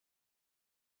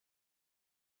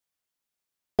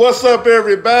What's up,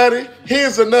 everybody?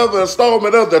 Here's another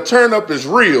installment of The Turn Up Is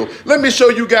Real. Let me show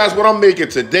you guys what I'm making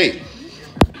today.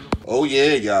 Oh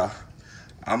yeah, y'all.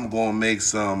 I'm gonna make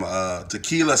some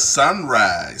tequila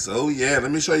sunrise. Oh yeah,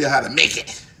 let me show you how to make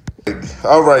it.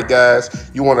 All right, guys.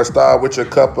 You wanna start with your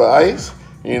cup of ice.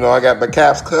 You know, I got my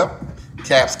caps cup.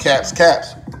 Caps.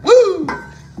 Woo!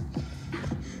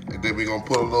 And then we're gonna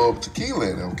put a little tequila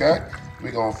in it, okay? We're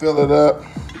gonna fill it up.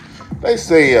 They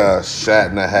say a shot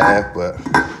and a half, but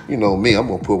you know me, I'm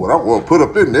gonna put what I want to put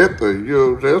up in that thing. You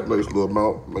know what I'm saying? That's a nice little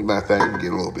amount. Make my thing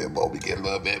get a little bit more. We get a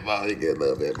little bit more. We get a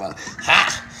little bit more.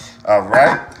 Ha! All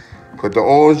right. Put the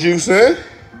orange juice in.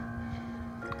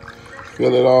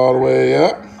 Fill it all the way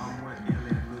up.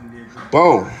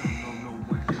 Boom.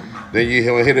 Then you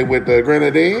hit it with the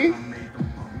grenadine.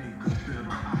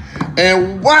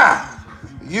 And wow,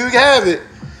 you have it.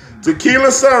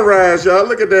 Tequila sunrise, y'all.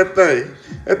 Look at that thing.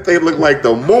 That thing look like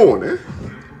the morning.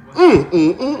 Let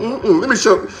me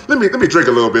drink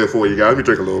a little bit for you guys. Let me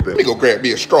drink a little bit. Let me go grab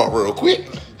me a straw real quick.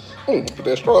 Put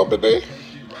that straw up in there.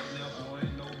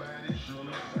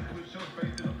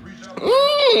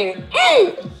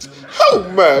 Oh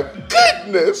my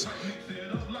goodness.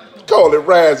 Call it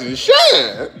rise and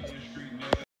shine.